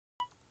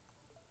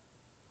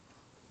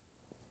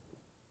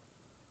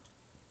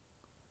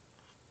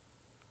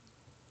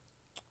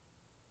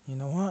You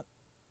know what?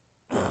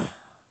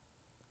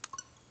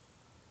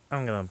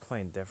 I'm gonna play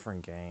a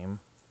different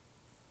game.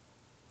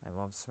 I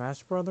love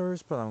Smash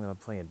Brothers, but I'm gonna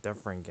play a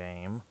different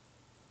game.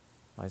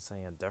 When I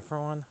say a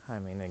different one, I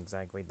mean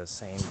exactly the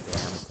same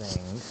damn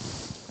thing.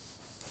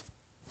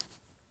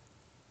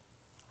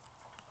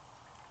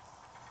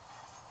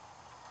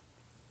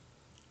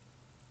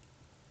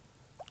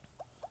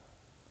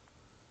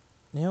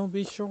 It'll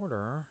be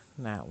shorter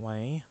that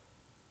way.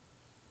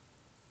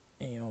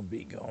 It'll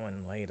be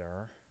going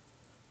later.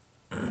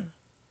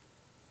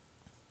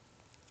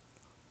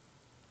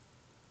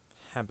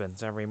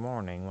 Happens every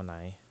morning when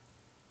I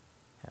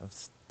have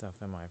stuff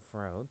in my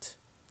throat.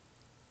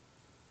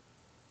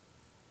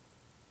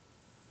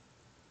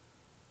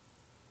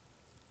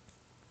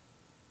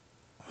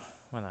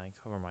 When I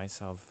cover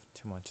myself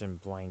too much in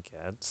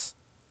blankets.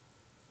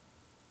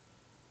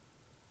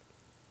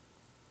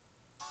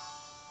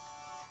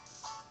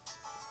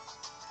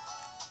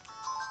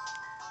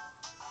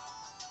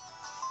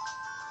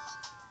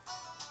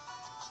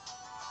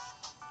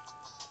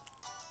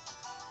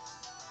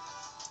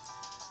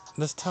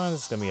 This time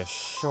it's gonna be a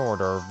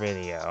shorter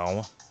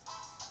video.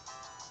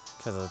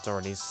 Because it's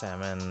already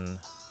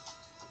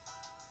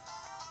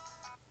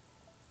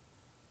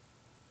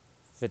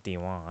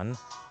 7:51.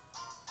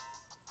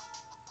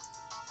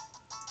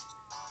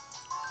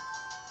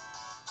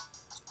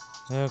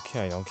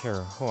 Okay, don't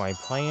care who I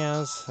play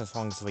as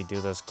long as we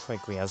do this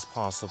quickly as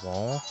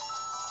possible.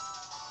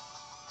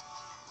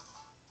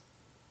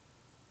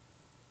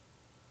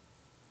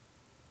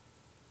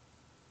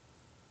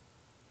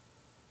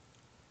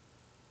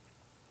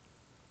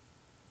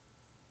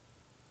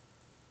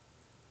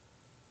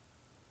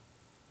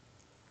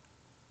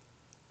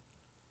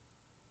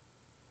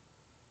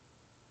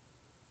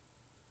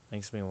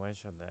 Makes me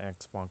wish that the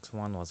Xbox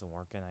One wasn't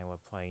working. I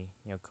would play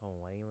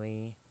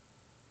Yooka-Laylee.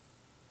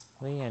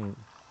 And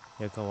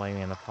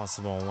Yooka-Laylee in a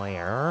possible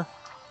lair.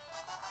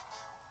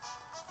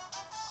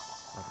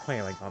 I'll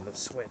play like on the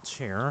Switch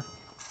here.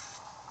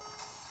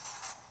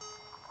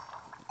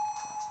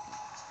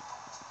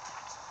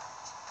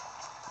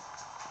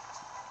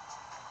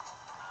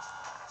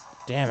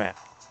 Damn it.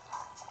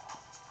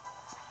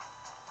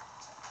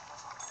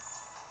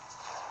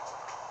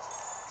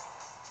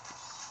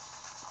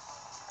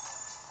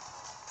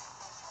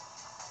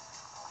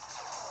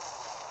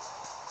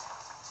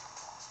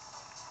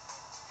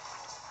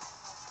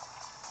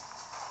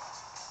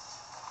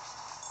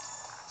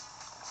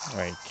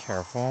 Alright,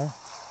 careful.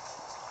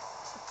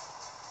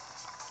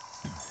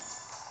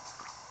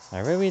 I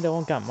really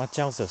don't got much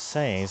else to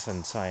say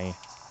since I've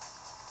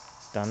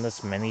done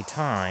this many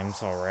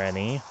times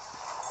already.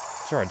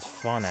 Sure, it's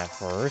fun at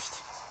first.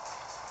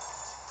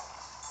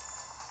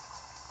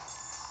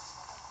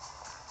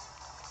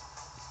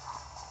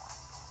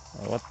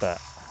 What the?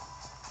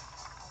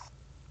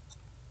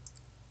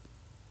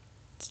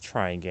 Let's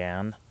try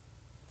again.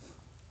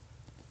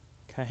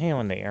 I hate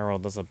when the arrow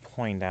doesn't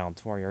point out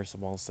to where you're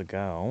supposed to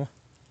go.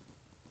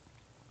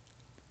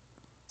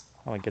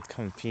 Oh, it gets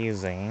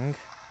confusing.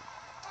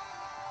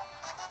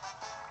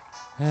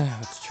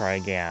 Let's try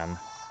again.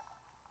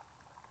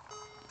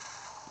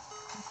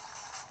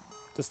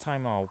 This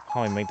time I'll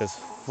probably make this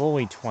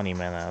fully 20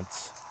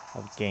 minutes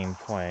of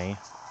gameplay.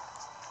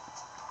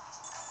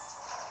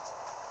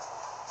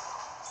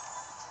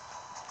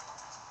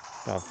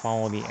 Gotta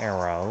follow the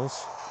arrows.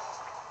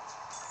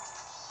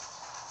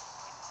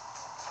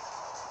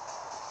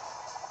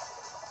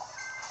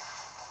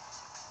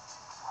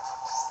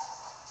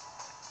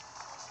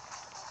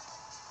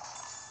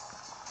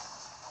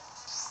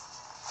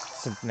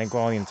 Since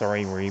Nickelodeon's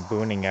already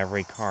rebooting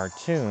every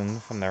cartoon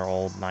from their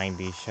old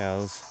 90s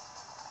shows.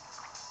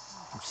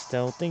 I'm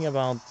still thinking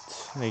about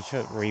they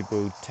should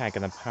reboot Tech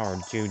and the Power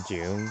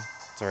Juju.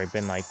 It's already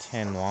been like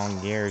 10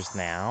 long years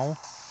now.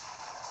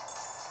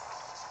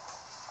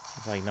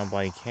 It's like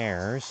nobody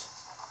cares.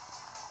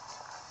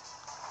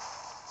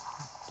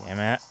 Damn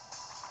it.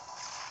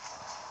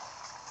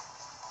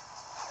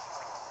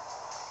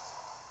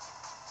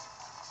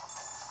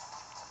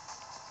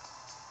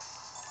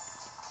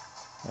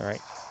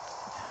 Alright.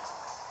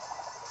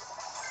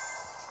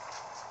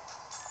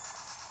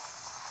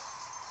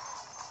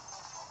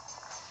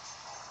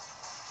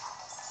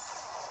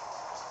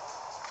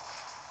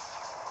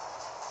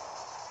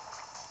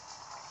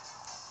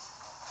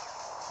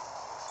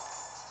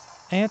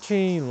 I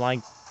actually like,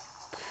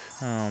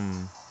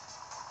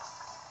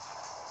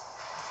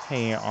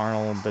 Hey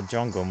Arnold the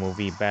Jungle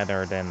movie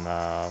better than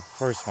the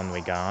first one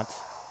we got.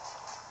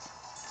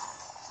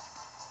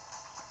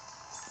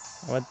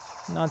 I would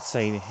not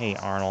say Hey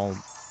Arnold.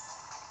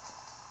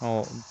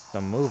 Well,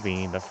 the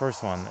movie, the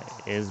first one,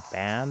 is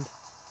bad.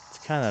 It's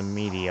kind of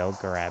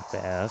mediocre at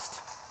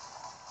best.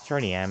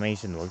 Sure, the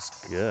animation looks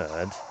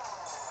good,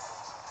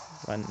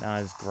 but not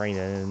as great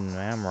and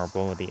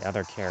memorable with the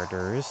other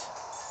characters.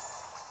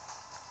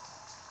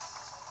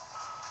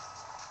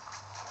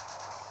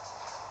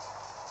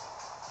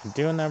 I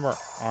do remember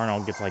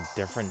Arnold gets like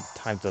different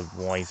types of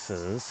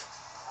voices.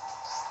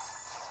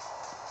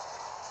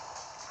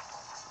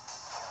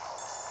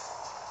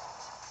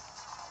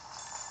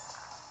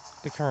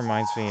 It kind of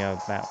reminds me of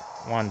that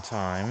one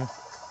time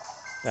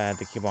that I had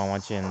to keep on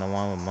watching the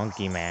one with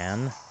Monkey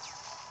Man,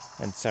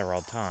 and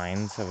several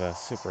times of a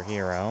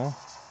superhero.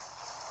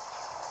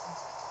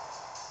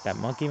 That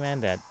Monkey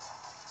Man that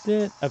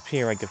did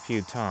appear like a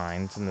few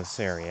times in the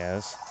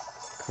series,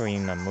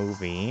 including the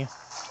movie,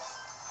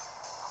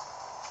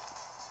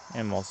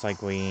 and most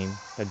likely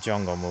the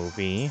Jungle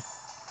movie.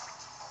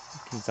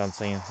 Keeps on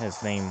saying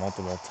his name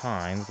multiple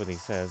times, but he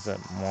says it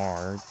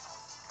more.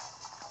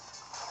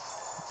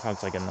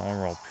 Talks like a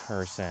normal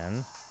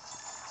person.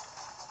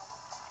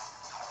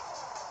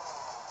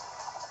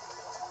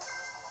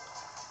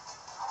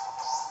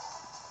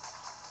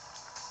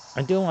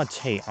 I do watch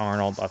Hey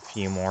Arnold a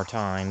few more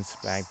times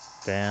back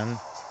then.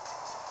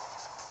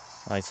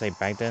 When I say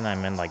back then, I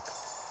meant like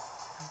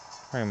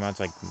pretty much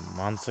like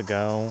months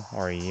ago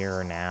or a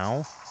year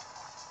now.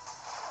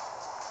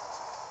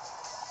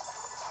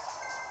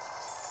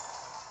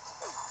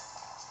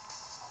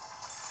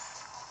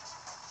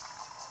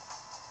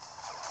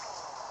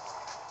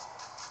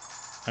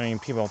 I mean,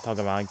 people talk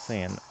about like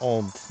saying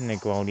old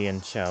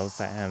Nickelodeon shows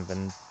that haven't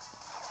been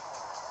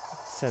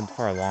said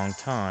for a long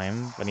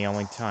time, but the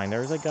only time there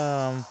was like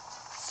a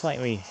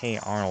slightly Hey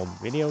Arnold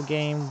video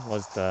game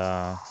was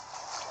the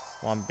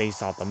one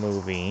based off the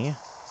movie.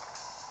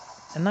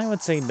 And I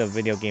would say the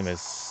video game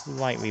is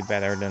slightly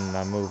better than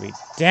the movie.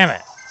 Damn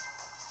it!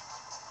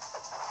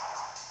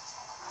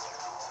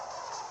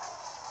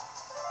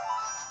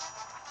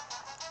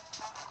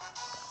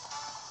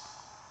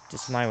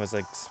 Just when I was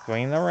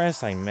explaining the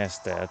rest, I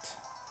missed it.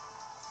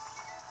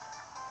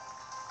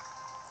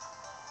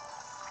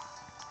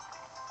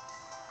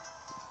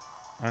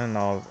 I don't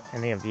know if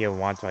any of you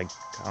watch like,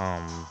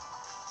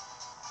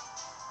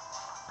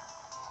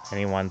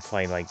 anyone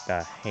play like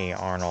the Hey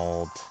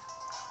Arnold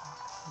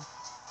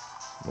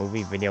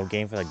movie video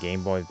game for the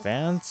Game Boy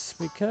Advance?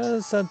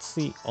 Because that's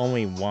the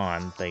only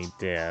one they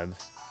did.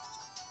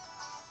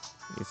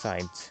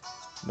 Besides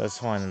this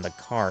one and the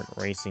kart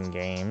racing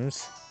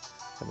games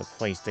for the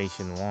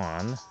PlayStation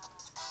 1.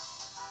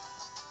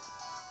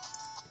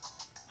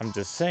 I'm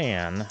just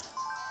saying.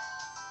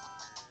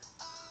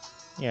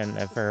 Yeah, and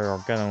if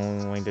we're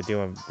going to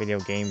do a video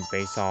game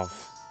based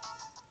off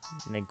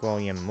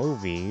Nickelodeon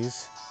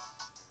movies,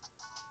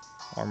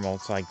 or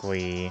most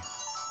likely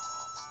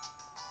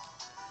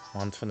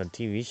ones from the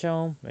TV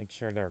show, make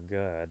sure they're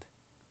good.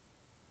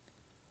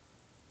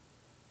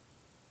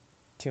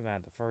 Too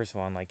bad the first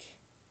one, like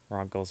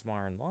Rocko's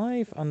Modern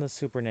Life on the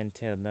Super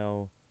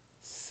Nintendo,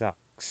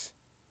 sucks.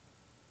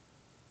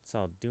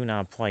 So do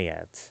not play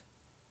it.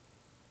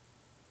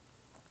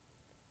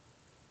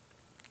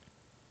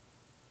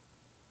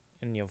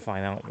 And you'll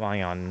find out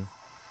why on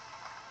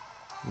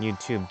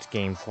YouTube's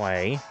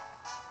gameplay.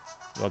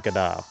 Look it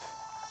up.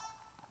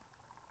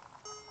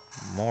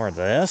 More of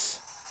this.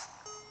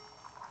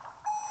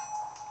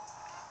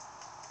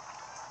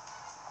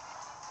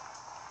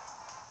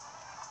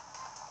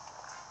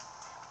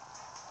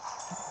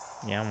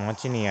 Yeah, I'm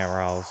watching the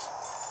arrows.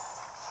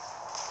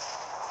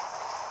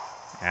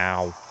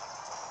 Ow.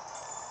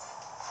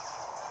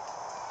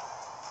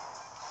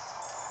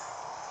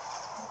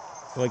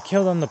 It would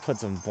kill them to put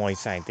some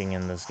voice acting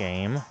in this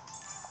game.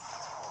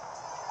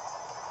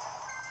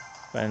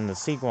 But in the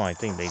sequel, I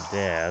think they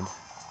did.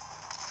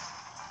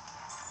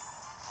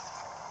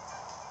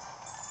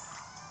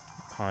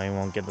 Probably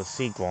won't get the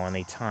sequel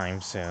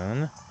anytime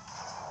soon.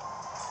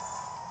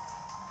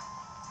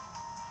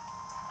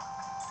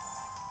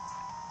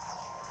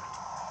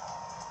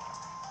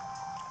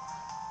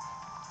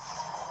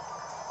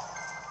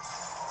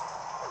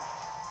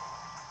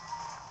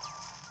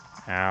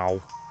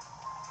 Ow.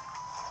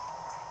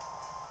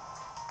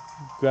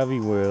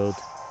 Gravity World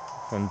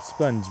from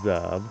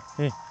SpongeBob.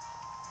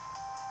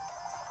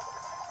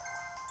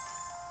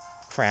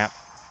 Crap.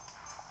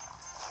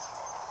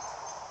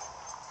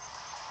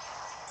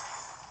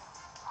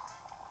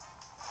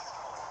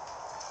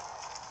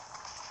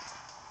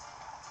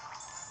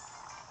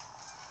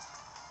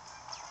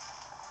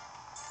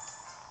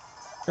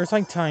 There's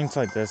like times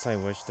like this I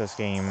wish this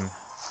game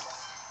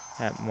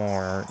had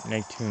more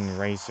Nicktoon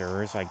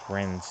racers like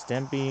Ren and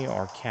Stimpy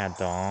or Cat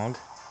Dog.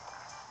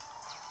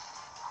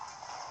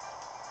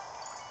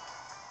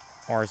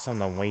 Or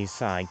some of the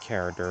wayside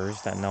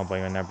characters that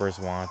nobody remembers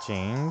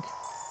watching.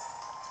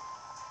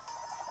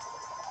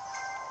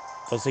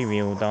 Those of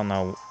you who don't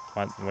know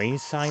what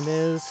wayside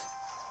is,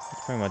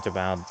 it's pretty much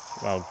about,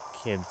 well,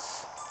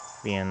 kids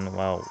being,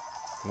 well,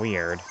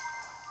 weird.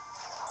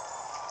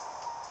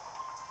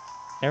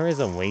 There is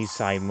a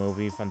Wayside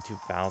movie from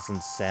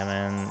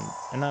 2007,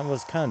 and I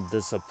was kind of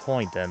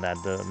disappointed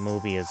that the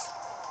movie is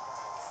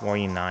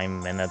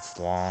 49 minutes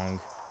long,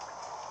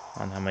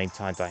 on how many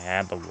times I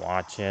had to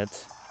watch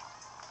it.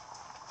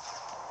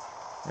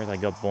 There's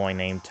like a boy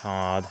named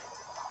Todd,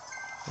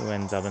 who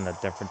ends up in a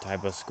different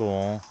type of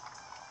school,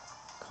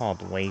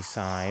 called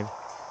Wayside.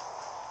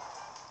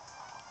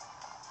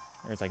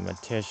 There's like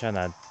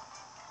Matisha,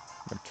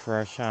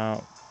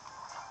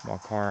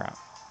 Makara,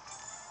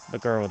 the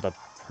girl with the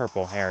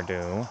purple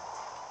hairdo.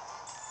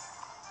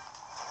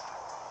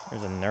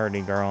 There's a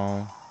nerdy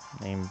girl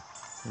Name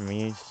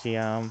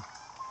museum.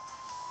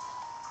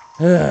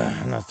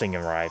 I'm not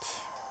thinking right.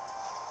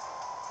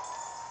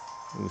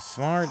 Who's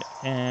smart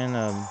and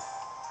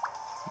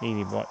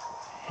needy boy.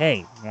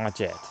 Hey,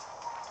 watch it.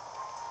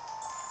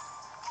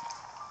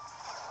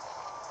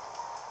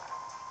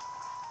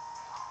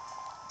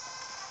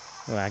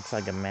 Who acts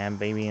like a man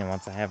baby and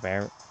wants to have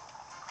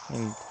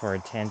for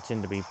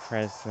attention to be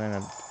present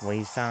at the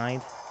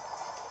wayside.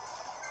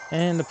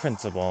 And the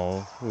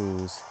principal,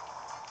 who's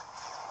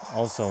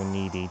also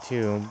needy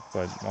too,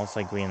 but most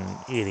likely an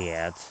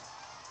idiot.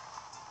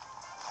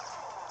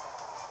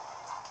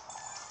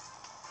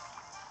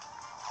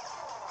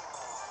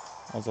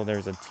 Also,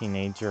 there's a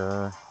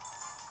teenager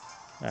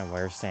that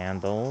wears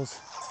sandals,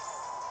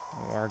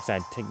 works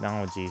at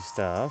technology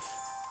stuff.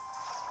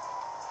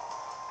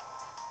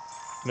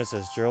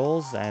 Mrs.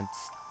 Jules,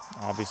 that's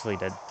obviously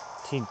the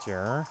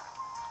teacher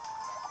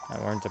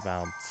that learns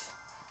about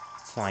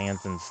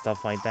science and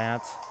stuff like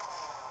that.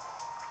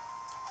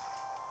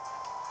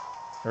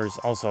 There's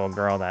also a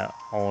girl that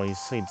always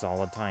sleeps all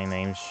the time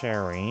named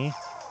Sherry.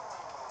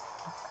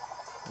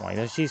 Why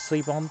does she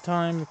sleep all the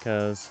time?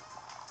 Because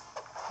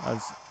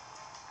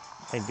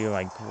they do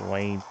like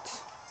late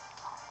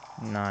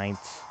night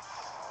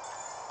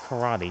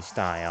karate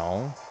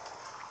style.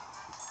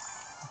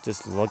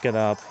 Just look it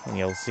up and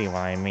you'll see what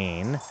I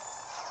mean.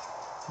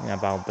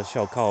 About the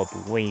show called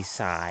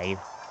Wayside.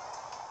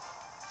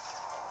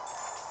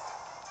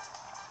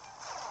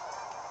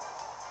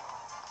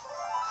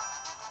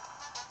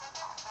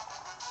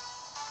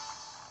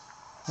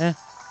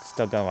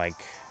 Still got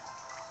like,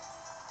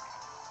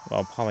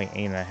 well, probably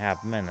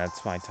 8.5 minutes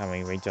by the time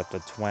we reach up to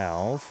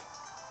 12.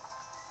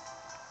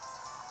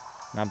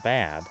 Not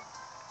bad.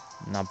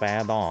 Not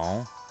bad at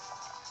all.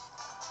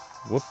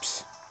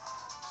 Whoops.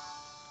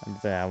 I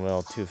did that a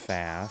little too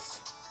fast.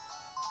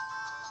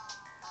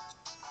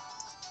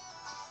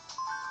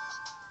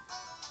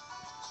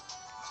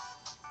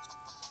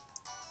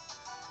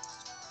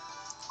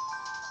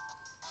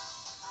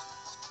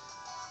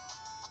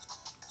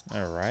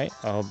 Alright,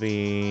 I'll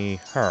be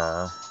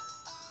her.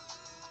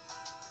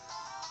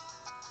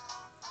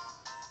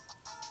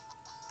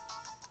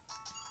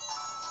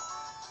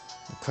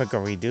 The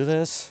quicker we do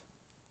this,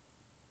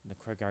 the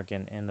quicker I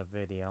can end the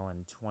video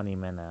in 20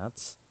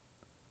 minutes.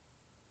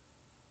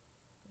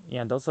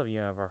 Yeah, those of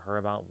you who ever heard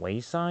about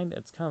Wayside,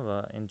 it's kind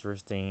of an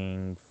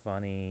interesting,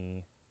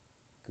 funny,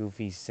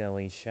 goofy,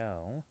 silly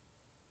show.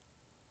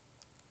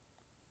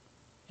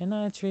 And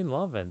I actually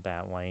love it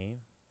that way,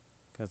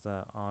 because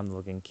of the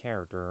odd-looking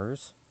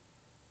characters.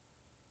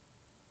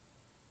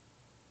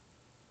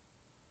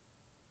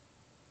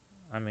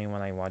 I mean,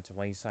 when I watch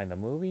Wayside the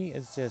movie,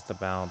 it's just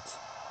about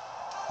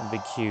a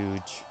big,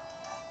 huge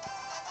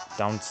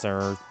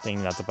dumpster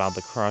thing that's about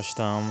to crush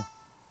them.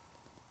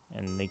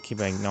 And they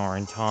keep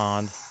ignoring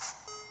Todd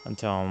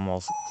until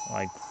almost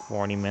like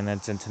 40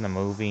 minutes into the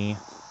movie.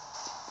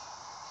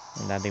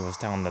 And that he was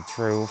telling the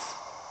truth.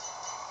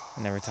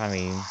 And every time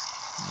he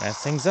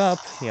mess things up,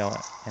 he'll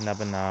end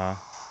up in a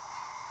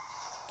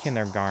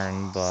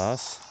kindergarten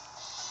bus.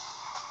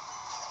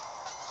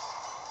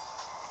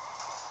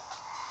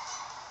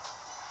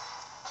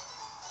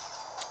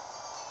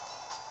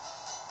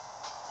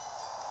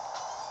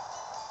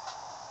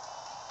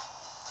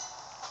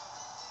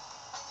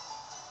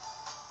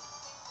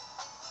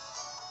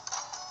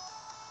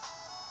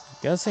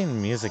 Gotta say the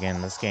music in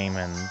this game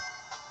and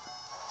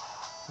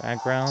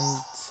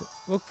background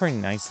look pretty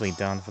nicely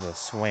done for the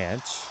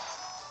Switch.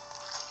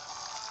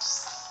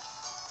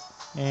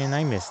 And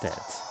I missed it.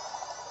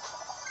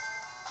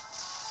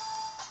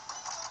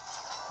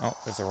 Oh,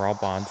 there's a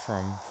robot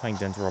from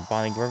Plankton's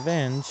Robotic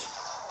Revenge.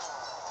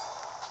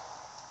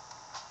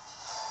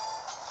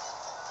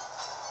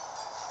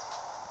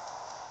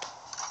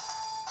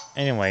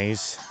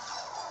 Anyways,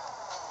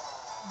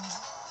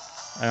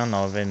 I don't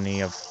know if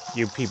any of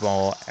you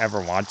people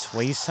ever watch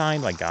Wayside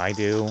like I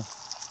do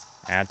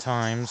at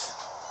times.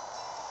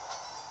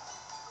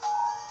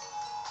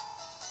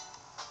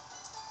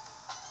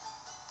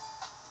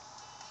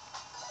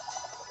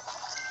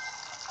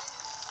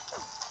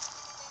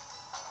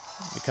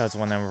 Because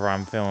whenever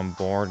I'm feeling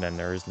bored and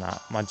there's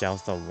not much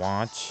else to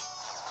watch,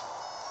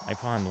 I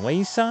put on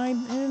Wayside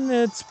and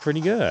it's pretty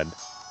good.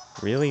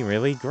 Really,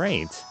 really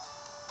great.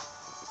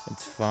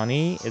 It's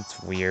funny, it's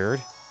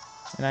weird,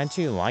 and I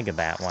actually like it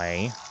that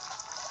way.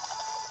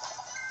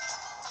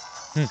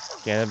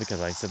 Get it? Because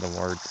I said the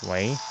word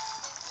way.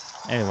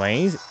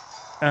 Anyways,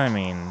 I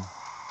mean...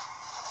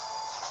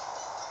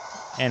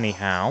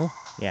 Anyhow,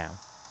 yeah.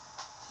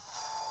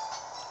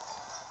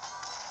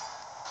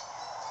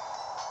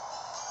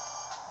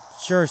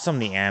 Sure, some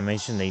of the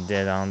animation they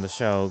did on the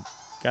show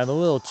got a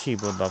little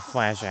cheap with the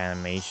flash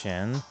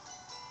animation.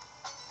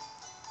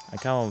 I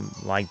kind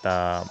of like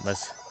the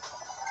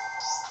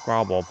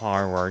Scrabble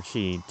part where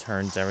she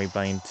turns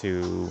everybody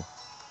into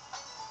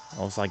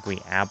most likely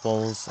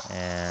apples,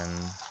 and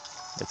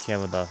the kid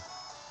with the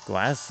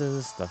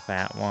glasses, the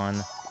fat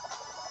one,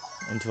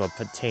 into a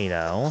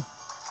potato.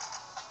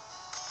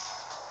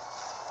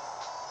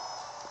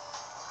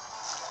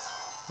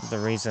 the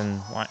reason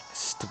why.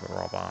 Stupid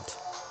robot.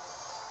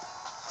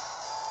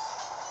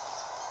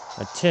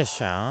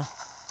 Letitia,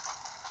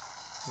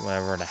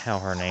 whatever the hell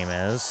her name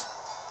is,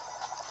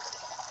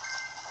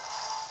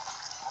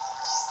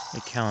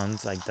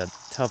 becomes like the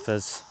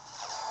toughest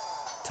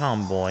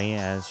tomboy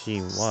as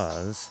she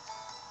was.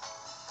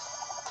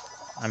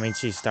 I mean,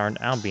 she started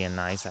out being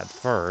nice at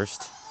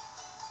first.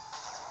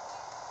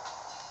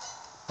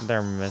 And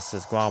then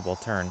Mrs.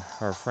 Globble turned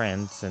her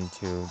friends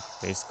into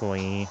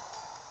basically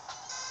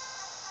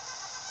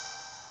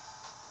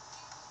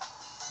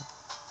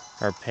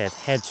her pet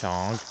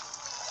hedgehog.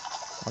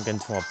 I'll get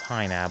into a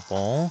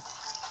pineapple.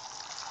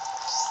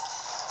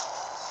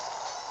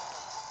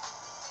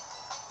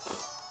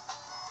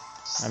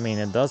 I mean,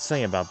 it does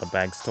say about the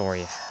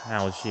backstory,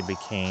 how she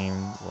became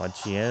what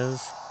she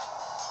is.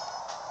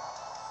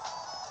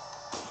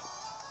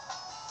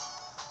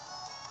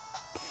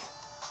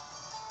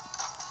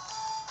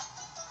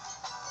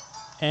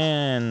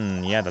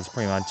 And yeah, that's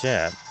pretty much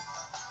it.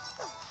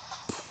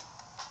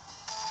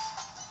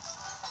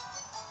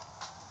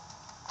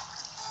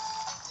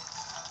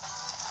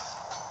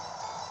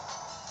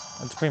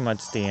 That's pretty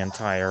much the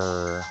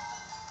entire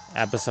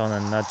episode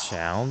in a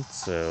nutshell.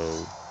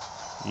 So,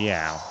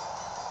 yeah.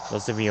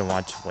 Those of you who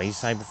watched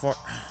Wayside before,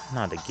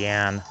 not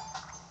again.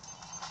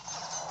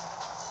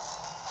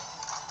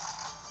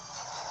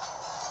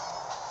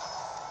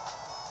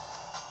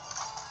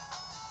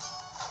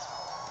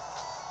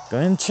 Go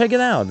ahead and check it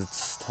out.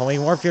 It's totally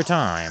worth your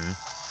time.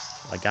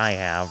 Like I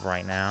have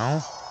right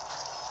now.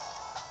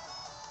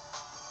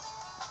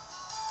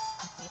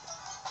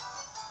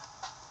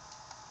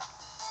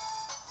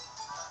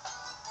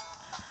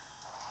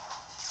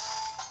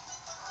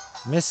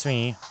 Miss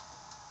me.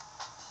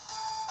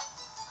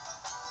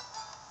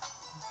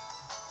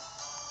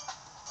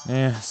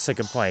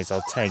 Second place,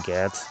 I'll take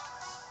it.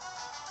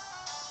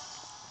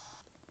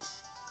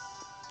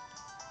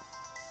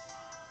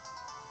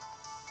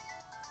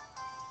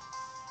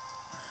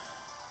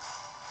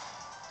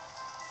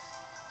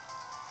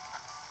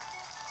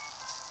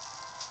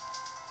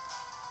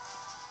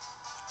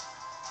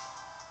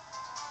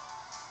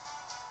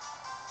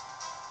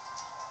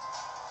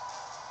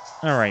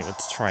 Alright,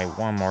 let's try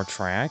one more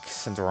track,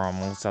 since we're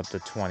almost up to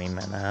 20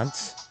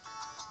 minutes.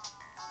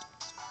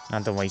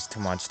 Not to waste too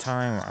much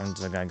time, I'm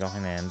just gonna go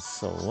ahead and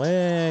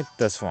select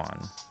this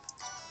one.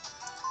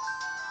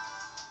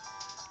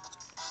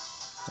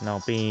 And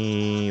I'll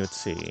be, let's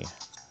see,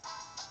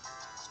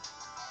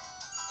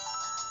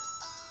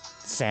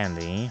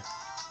 Sandy.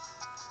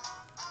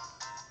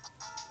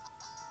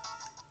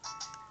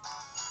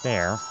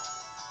 There.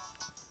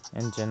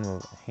 Engine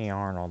with Hey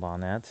Arnold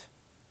on it.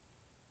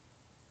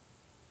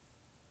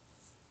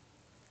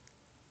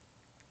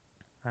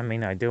 I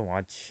mean, I do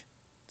watch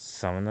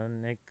some of the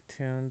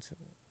Nicktoons.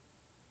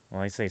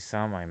 When I say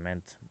some, I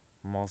meant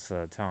most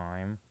of the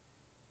time.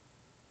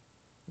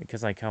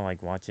 Because I kind of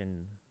like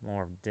watching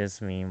more of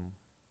Disney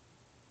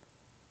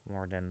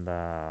more than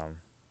the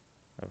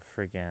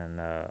freaking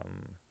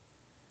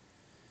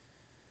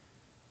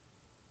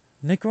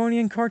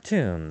Nickelodeon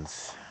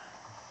cartoons.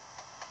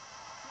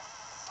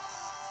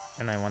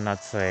 And I will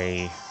not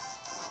say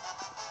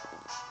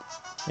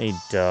Hey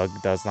Doug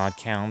does not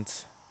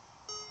count.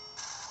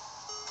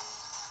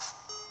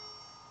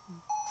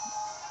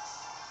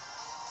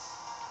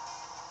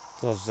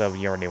 Those of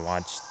you already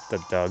watched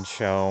the Doug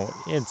show,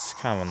 it's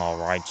kind of an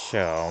alright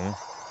show.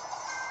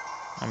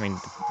 I mean,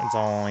 it's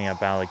only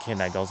about a kid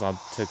that goes up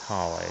to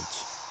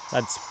college.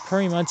 That's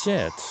pretty much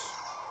it.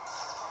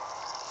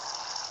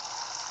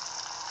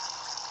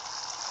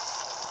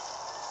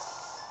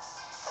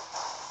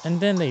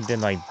 And then they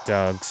did like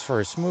Doug's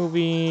first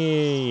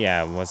movie.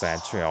 Yeah, it was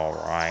actually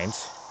alright.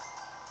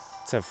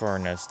 Except for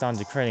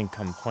Nostalgia Critic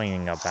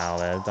complaining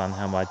about it on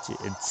how much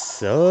it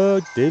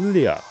sucked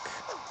diddly yuck.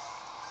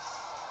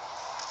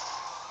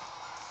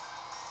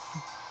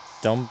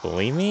 Don't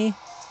believe me?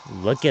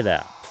 Look it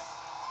up.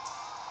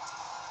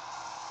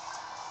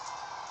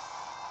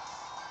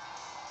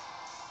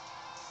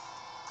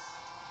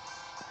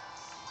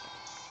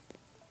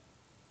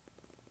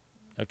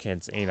 Okay,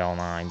 it's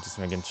 8:09, just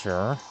making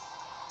sure.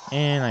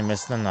 And I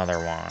missed another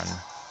one.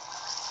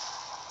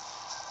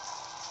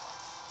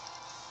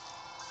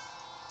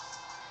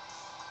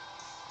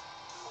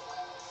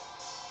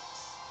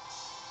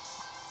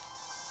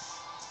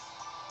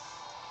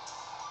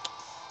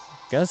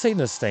 Gotta say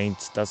the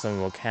States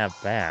doesn't look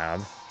half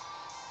bad.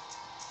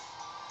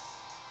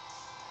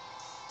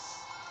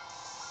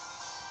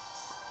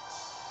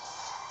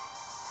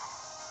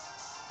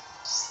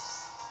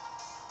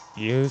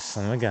 You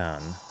son of a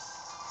gun.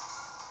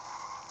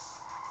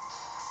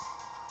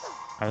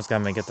 I was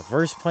gonna make it the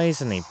first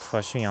place and he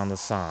pushed me on the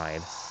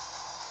side.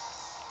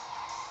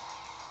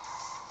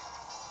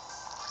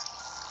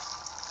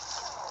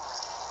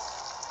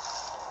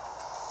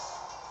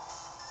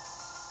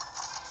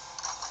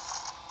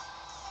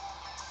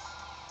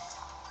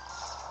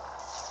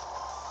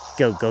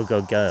 Go, go,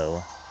 go,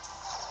 go.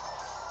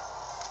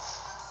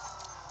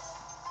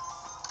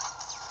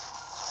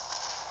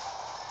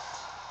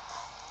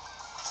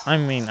 I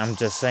mean, I'm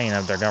just saying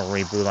if they're gonna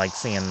reboot, like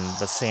seeing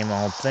the same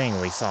old thing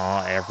we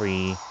saw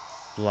every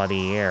bloody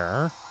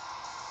year.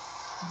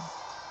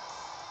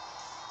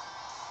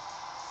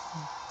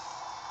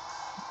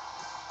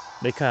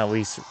 They could at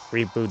least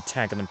reboot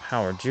Tekken and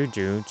Power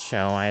Juju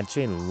show. I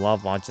actually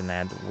love watching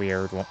that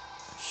weird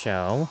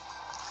show.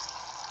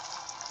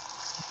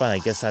 But I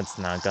guess that's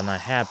not gonna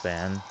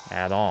happen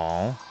at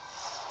all.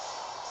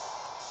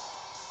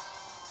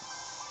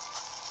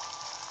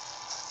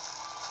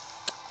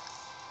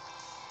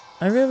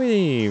 I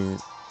really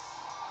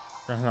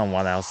don't know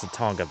what else to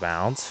talk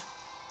about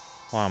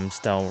while I'm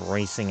still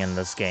racing in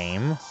this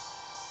game.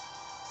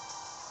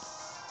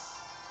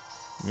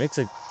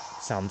 Music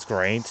sounds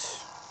great.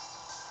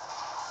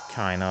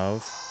 Kind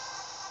of.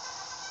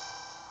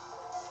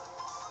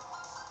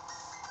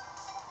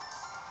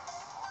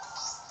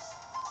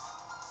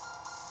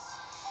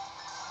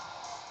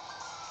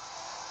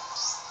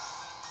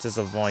 Just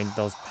avoid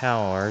those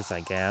powers,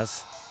 I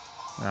guess.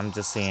 And I'm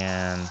just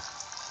seeing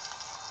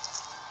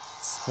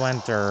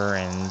Splinter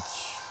and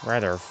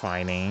Shredder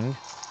fighting.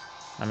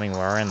 I mean,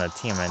 we're in the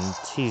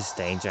TMNT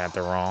stage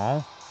after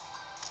all.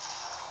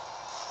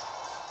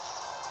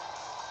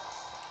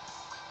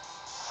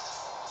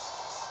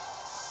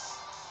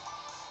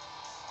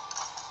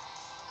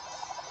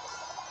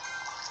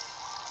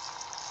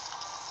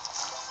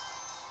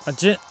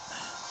 Legit.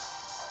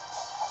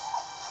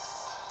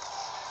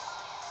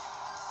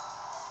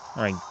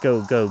 Alright,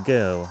 go, go,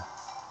 go.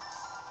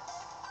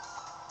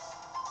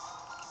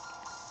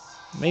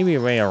 Maybe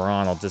later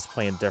on I'll just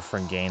play a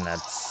different game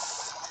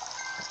that's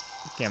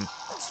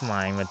gets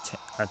my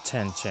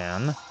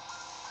attention.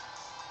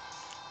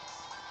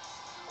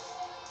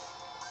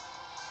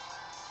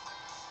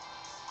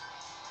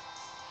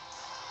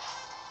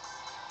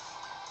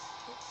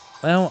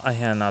 Well, I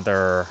had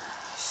another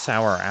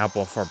sour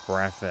apple for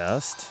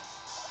breakfast.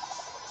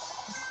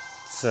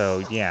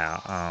 So, yeah,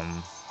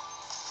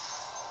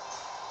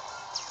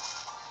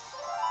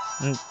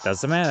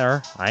 doesn't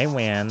matter. I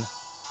win.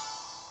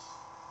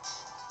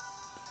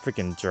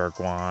 Freaking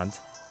jerkwad.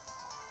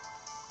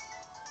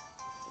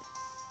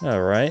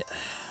 Alright.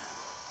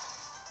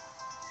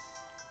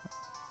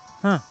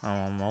 Huh,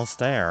 I'm almost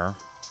there.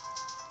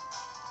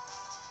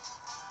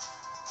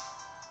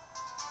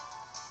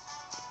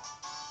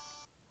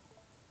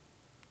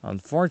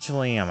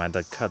 Unfortunately, I'm going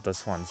to cut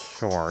this one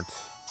short.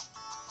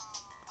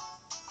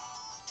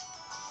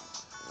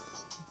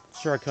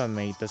 Sure, I could have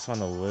made this one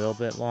a little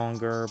bit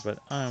longer, but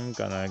I'm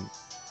gonna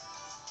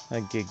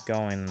get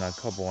going in a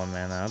couple of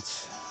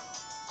minutes.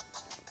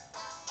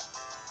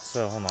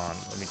 So, hold on,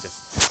 let me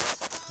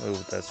just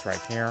move this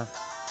right here.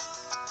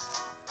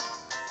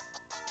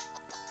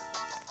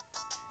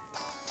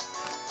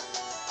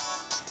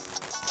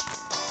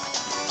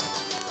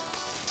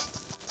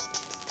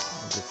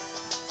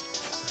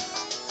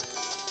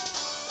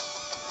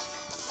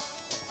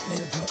 Need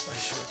to put my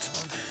shorts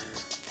on.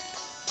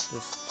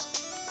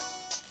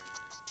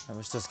 I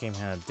wish this game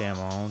had a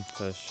demo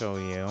to show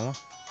you.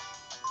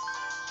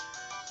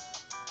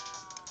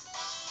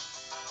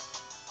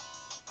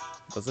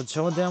 Does it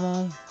show a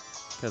demo?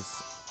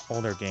 Because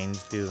older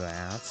games do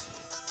that.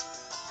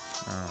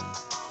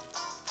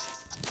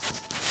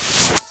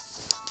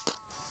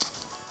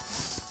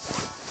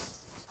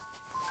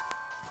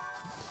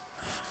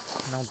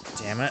 No,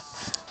 damn it.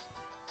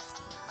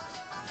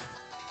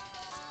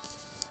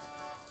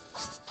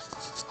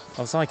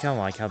 Also, I kind of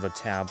like how the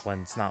tab,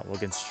 when it's not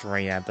looking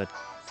straight at the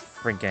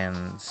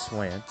freaking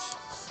Switch,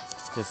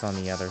 just on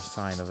the other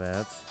side of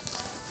it.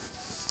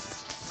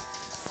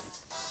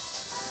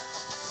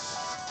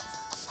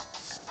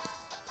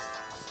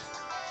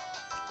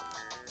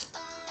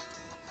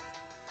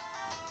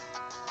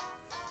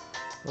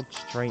 Look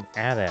straight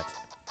at it.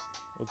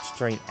 Look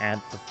straight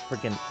at the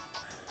freaking...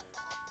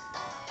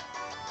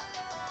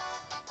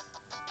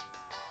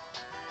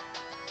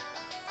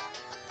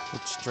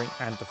 Look straight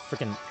at the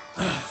freaking...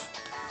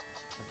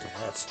 Look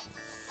at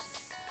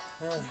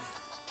that.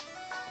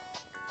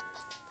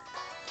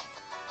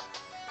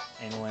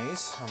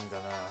 Anyways, I'm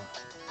gonna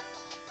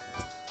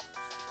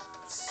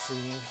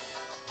see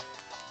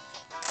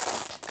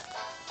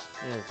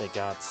if they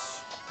got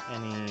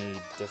any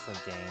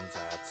different games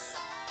at,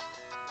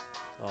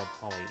 well,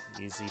 probably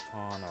Easy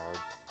Pawn or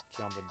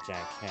Jumpin'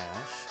 Jack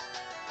Cash.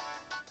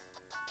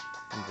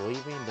 And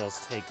believe me, it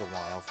does take a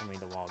while for me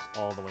to walk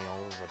all the way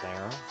over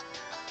there.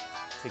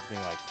 It takes me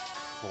like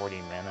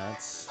 40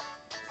 minutes.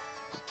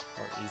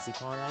 Or Easy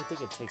Pawn, I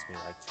think it takes me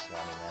like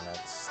 20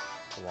 minutes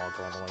to walk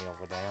all the way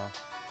over there.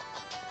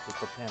 Just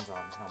depends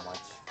on how much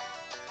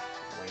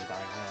weight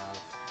I have.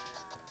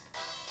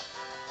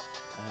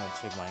 I haven't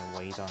checked my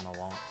weight in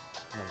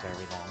a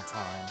very long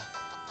time.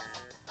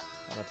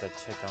 I'll have to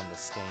check on the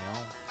scale.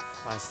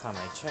 Last time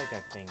I checked,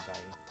 I think I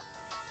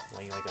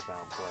weighed like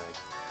about like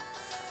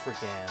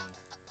freaking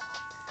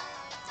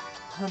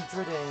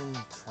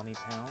 120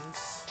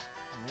 pounds,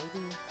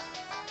 maybe.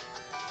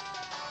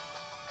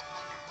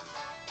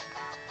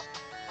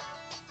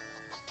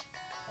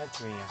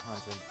 Actually,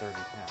 130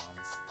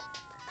 pounds.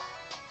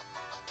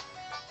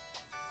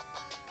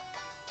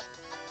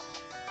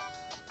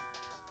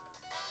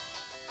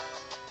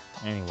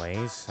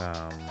 Anyways,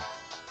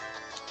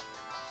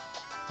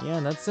 yeah,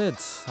 that's it.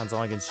 That's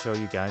all I can show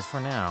you guys for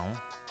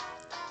now.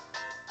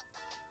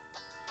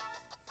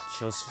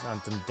 Show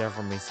something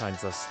different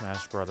besides the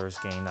Smash Brothers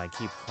game that I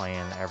keep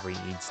playing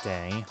each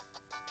day.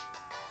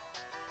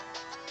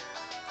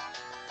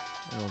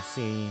 You'll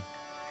see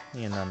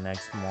in the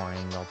next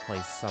morning they'll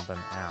play something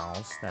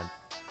else that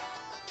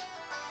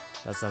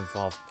doesn't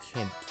involve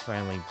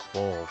kid-friendly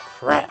bull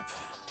crap.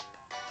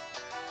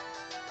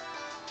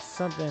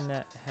 Something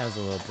that has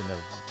a little bit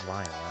of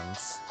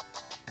violence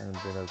and a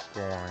bit of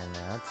gore in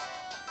it.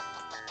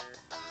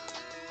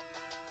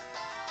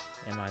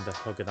 And I had to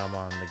hook it up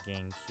on the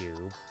GameCube,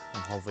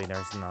 and hopefully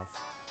there's enough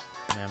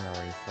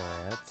memory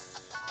for it.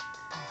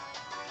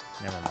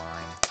 Never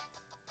mind.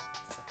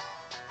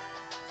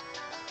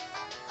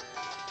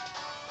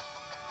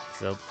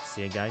 So,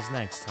 see you guys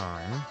next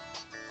time.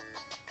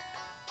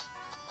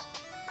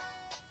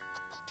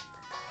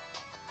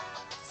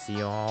 See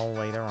you all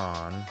later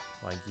on,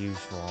 like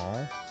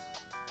usual.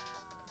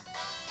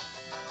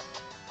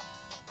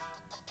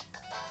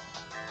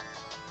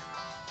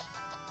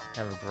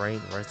 Have a great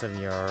rest of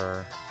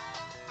your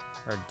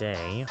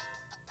day.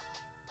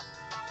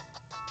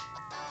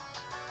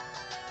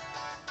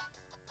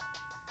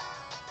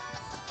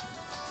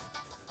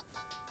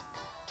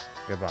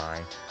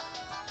 Goodbye.